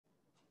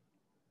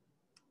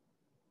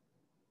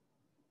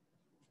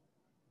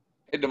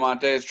Hey,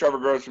 DeMonte, it's Trevor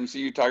Gross from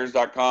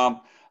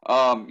CUTigers.com.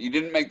 You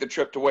didn't make the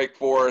trip to Wake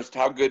Forest.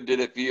 How good did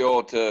it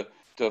feel to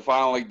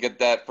finally get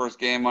that first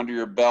game under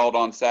your belt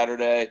on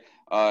Saturday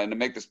and to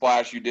make the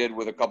splash you did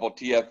with a couple of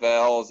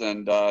TFLs?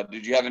 And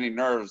did you have any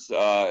nerves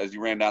as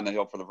you ran down the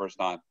hill for the first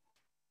time?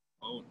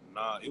 Oh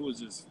nah, it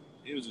was just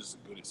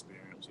a good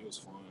experience. It was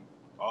fun.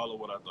 All of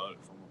what I thought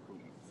from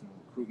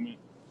recruitment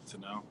to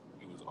now,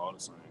 it was all the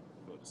same.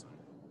 Felt the same.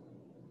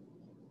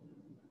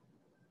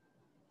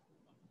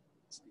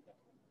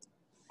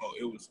 Oh,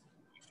 it was.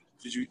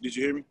 Did you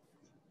hear me?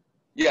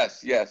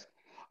 Yes, yes.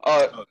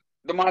 Uh, Uh,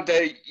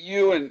 DeMonte,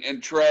 you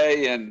and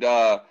Trey and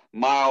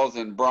Miles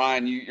and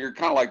Brian, you're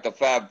kind of like the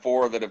Fab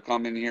Four that have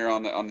come in here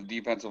on the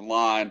defensive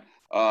line,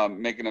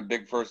 making a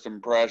big first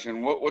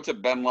impression. What's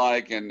it been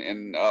like,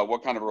 and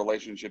what kind of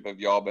relationship have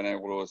y'all been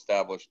able to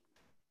establish?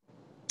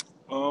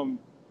 um,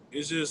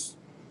 it's just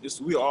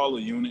we all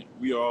a unit.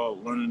 We all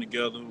learning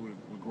together.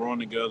 We're growing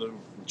together.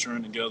 We're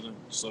maturing together.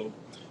 So,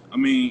 I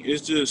mean,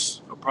 it's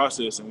just a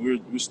process, and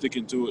we're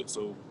sticking to it.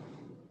 So,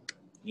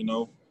 you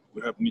know,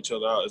 we're helping each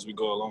other out as we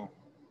go along.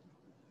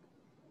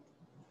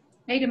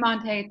 Hey,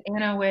 DeMonte, it's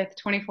Anna with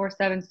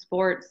 24/7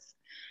 Sports.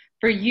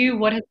 For you,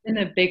 what has been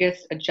the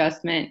biggest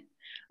adjustment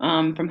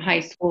from high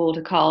school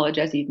to college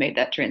as you've made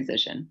that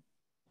transition?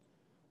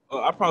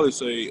 I probably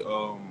say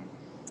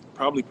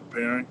probably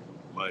preparing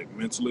like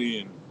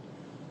mentally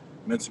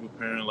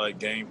preparing like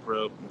game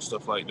prep and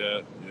stuff like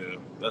that. Yeah,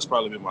 that's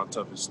probably been my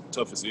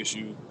toughest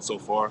issue so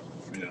far.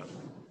 Yeah.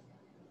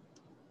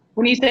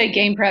 When you say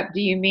game prep,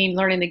 do you mean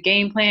learning the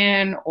game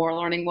plan or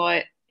learning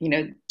what,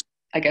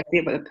 I guess the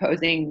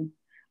opposing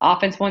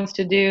offense wants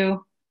to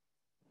do?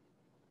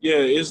 Yeah,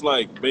 it's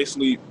like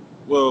basically,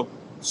 well,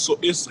 so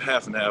it's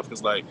half and half.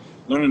 It's like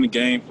learning the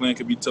game plan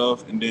could be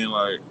tough, and then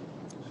like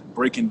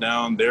breaking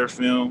down their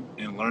film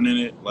and learning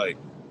it, like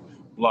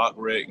block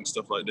rec and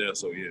stuff like that.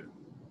 So yeah.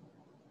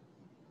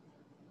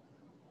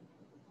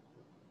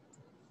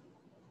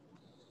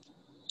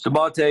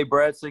 DeMonte,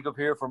 Brad Sinkup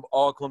here from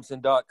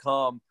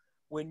allclemson.com.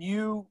 When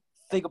you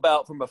think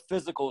about from a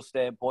physical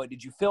standpoint,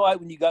 did you feel like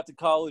when you got to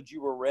college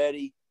you were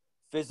ready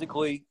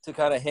physically to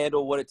kind of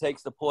handle what it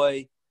takes to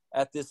play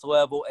at this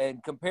level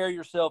and compare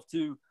yourself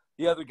to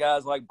the other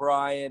guys like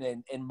Brian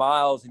and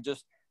Miles and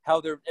just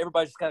how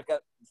everybody just kind of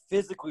got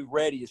physically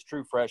ready as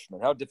true freshmen?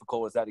 How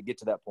difficult is that to get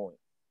to that point?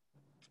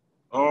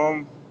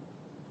 Um,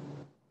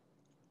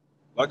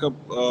 like a,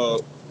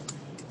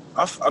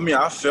 I mean,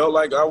 I felt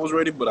like I was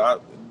ready,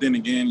 but then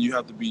again, you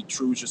have to be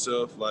true with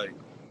yourself. Like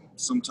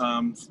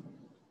sometimes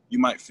you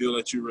might feel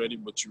that you're ready,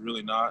 but you're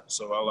really not.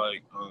 So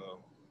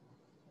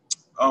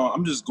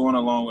I'm just going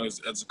along as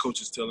the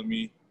coach is telling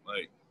me,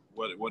 like,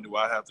 what do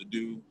I have to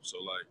do? So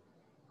like,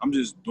 I'm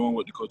just doing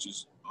what the coach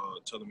is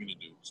telling me to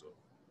do. So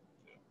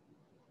yeah.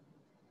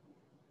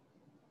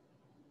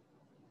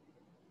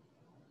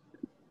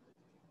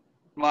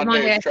 DeMonte,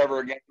 DeMonte, it's Trevor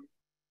again.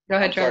 go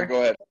ahead, I'm sorry, Trevor.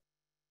 go ahead.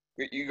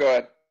 You go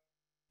ahead.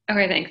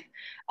 Okay, thanks.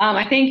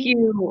 I think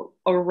you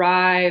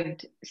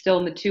arrived still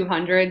in the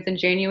 200s in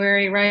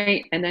January,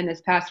 right? And then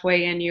this past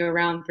weigh-in, you were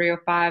around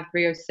 305,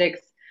 306.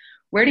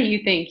 Where do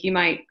you think you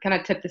might kind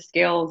of tip the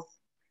scales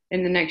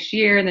in the next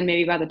year, and then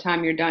maybe by the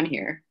time you're done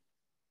here?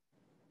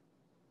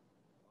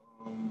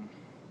 Um,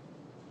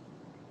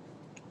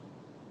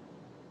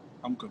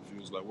 I'm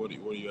confused. Like, what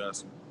are you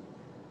asking?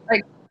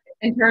 Like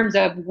in terms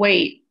of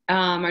weight,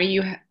 are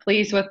you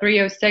pleased with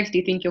 306? Do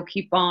you think you'll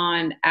keep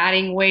on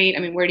adding weight? I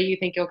mean, where do you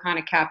think you'll kind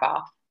of cap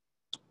off?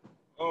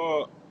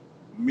 Uh,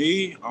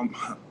 me,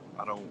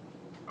 I don't.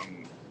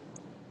 I'm,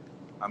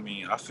 I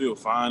mean, I feel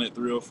fine at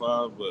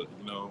 305, but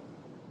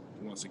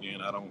once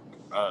again, I don't.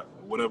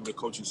 Whatever the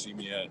coaches see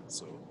me at.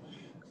 So,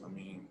 I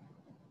mean,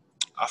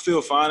 I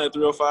feel fine at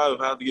 305.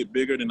 If I have to get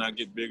bigger, then I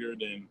get bigger.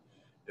 Then,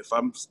 if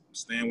I'm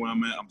staying where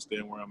I'm at, I'm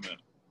staying where I'm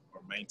at,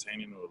 or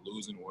maintaining, or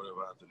losing, or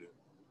whatever I have to do.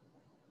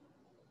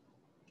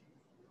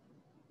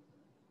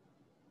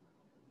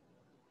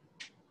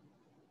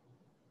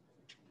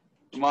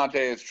 DeMonte,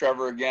 it's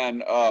Trevor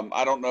again.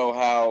 I don't know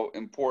how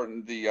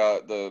important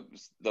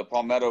the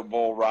Palmetto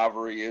Bowl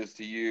rivalry is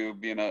to you,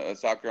 being a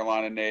South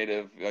Carolina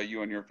native,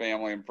 you and your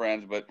family and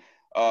friends. But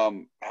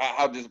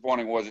how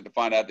disappointing was it to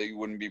find out that you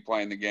wouldn't be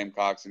playing the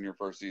Gamecocks in your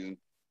first season?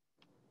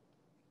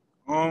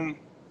 Um,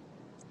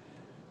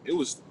 it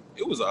was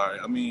all right.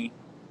 I mean,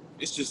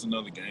 it's just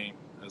another game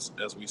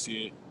as we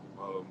see it.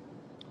 Um,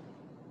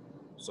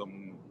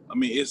 I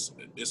mean,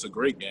 it's a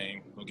great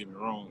game. Don't get me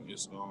wrong.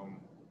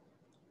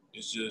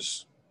 It's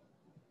just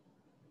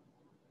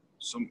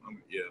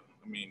yeah.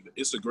 I mean,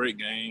 it's a great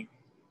game.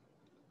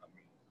 I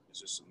mean, it's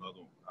just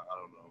another. I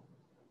don't know.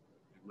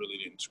 It really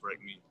didn't strike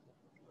me.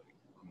 Like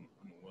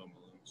I'm a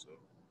Wimbledon, so.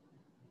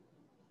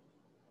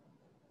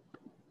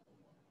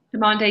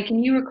 DeMonte,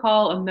 can you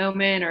recall a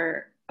moment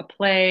or a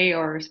play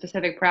or a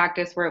specific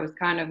practice where it was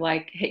kind of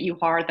like hit you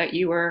hard that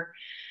you were,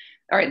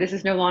 all right, this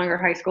is no longer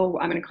high school,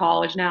 I'm in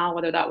college now,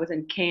 whether that was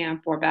in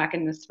camp or back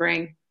in the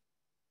spring?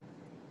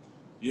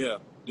 Yeah,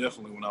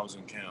 definitely when I was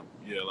in camp.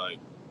 Yeah, like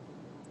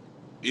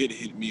it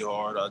hit me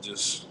hard. I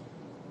just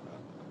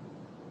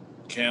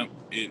camp,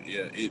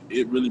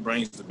 it really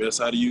brings the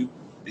best out of you.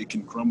 It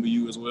can crumble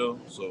you as well.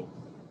 So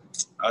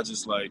I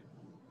just like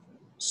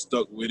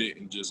stuck with it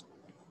and just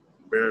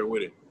bear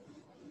with it.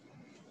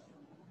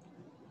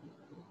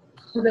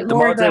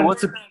 DeMonte,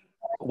 what's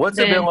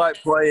it been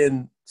like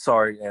playing?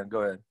 Sorry, Ann,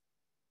 go ahead.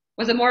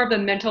 Was it more of the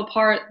mental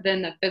part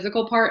than the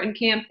physical part in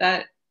camp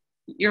that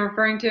you're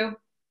referring to?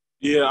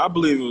 Yeah, I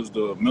believe it was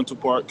the mental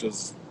part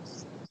because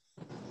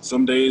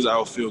some days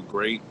I'll feel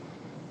great.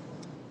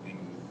 And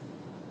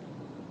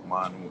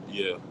mine,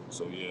 yeah.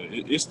 So, yeah,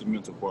 it's the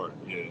mental part,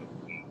 yeah.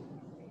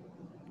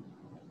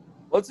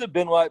 What's it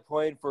been like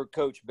playing for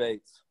Coach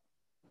Bates?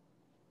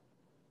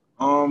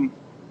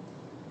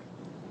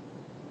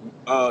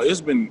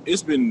 It's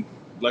been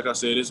like I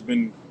said, it's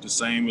been the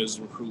same as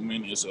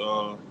recruitment. He's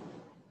gonna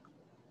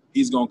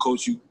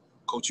coach you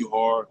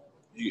hard.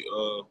 We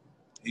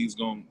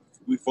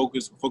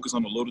focus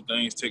on the little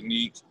things,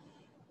 techniques.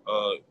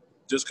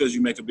 Just because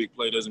you make a big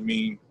play doesn't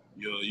mean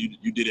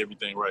you did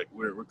everything right.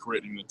 We're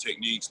correcting the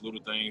techniques,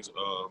 little things,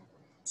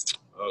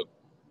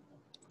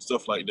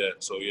 stuff like that.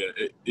 So yeah,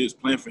 it's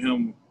playing for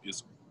him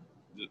is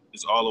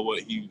all of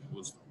what he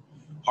was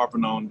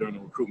harping on during the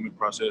recruitment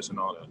process and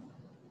all that.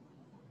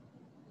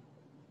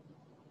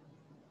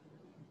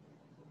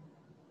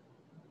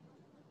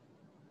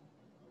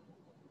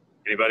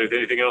 Anybody with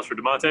anything else for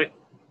DeMonte?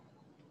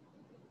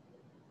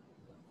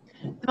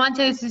 DeMonte,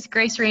 this is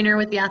Grace Rayner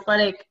with The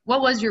Athletic.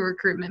 What was your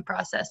recruitment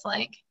process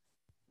like?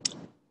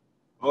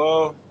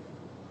 I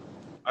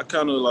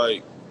kind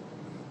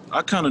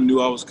of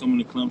knew I was coming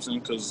to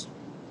Clemson because,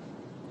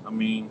 I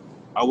mean,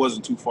 I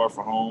wasn't too far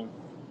from home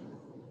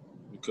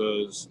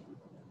because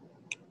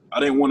I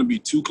didn't want to be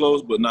too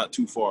close but not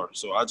too far.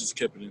 So I just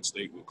kept it in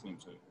state with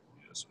Clemson.